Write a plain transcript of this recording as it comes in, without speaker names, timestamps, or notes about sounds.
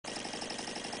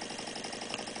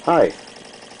Hi,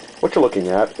 what you're looking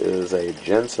at is a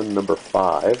Jensen number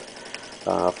 5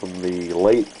 from the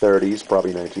late 30s,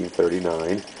 probably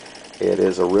 1939. It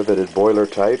is a riveted boiler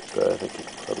type. I think you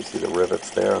can probably see the rivets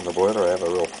there on the boiler. I have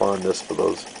a real fondness for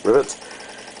those rivets.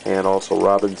 And also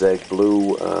robin's egg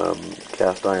blue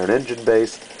cast iron engine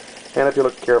base. And if you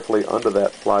look carefully under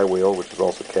that flywheel, which is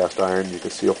also cast iron, you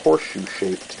can see a horseshoe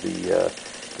shape to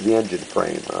the engine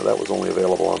frame. That was only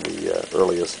available on the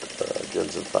earliest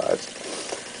Jensen 5s.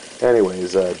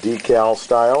 Anyways, decal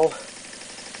style.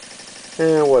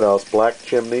 And what else? Black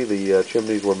chimney. The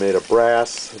chimneys were made of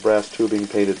brass tubing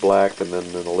painted black, and then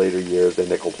in the later years they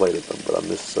nickel plated them. But on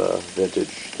this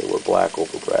vintage, they were black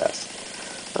over brass.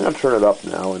 I'm going to turn it up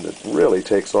now, and it really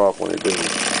takes off when it dings.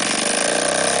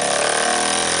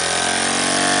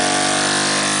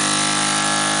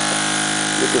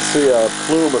 You can see a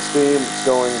plume of steam that's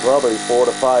going probably 4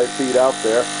 to 5 feet out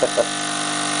there.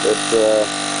 It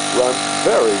runs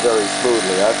very, very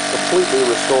smoothly. I've completely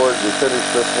restored. We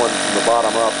finished this one from the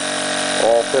bottom up.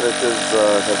 All finishes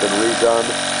have been redone.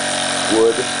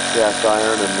 Wood, cast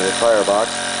iron, and the firebox.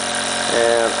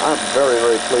 And I'm very,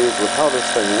 very pleased with how this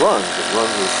thing runs. It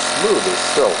runs as smooth as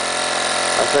silk.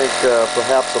 I think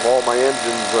perhaps of all my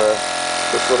engines,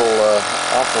 this little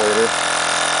oscillator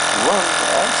runs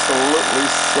absolutely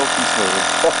silky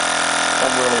smooth.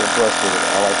 I'm really impressed with it.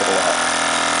 I like it a lot.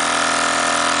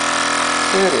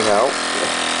 Anyhow,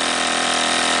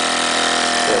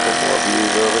 several more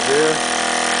views over here.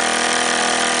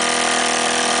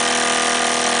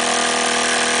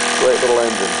 Great little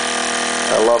engine.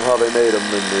 I love how they made them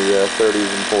in the 30s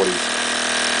and 40s.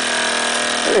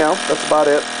 Anyhow, that's about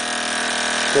it.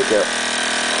 Take care.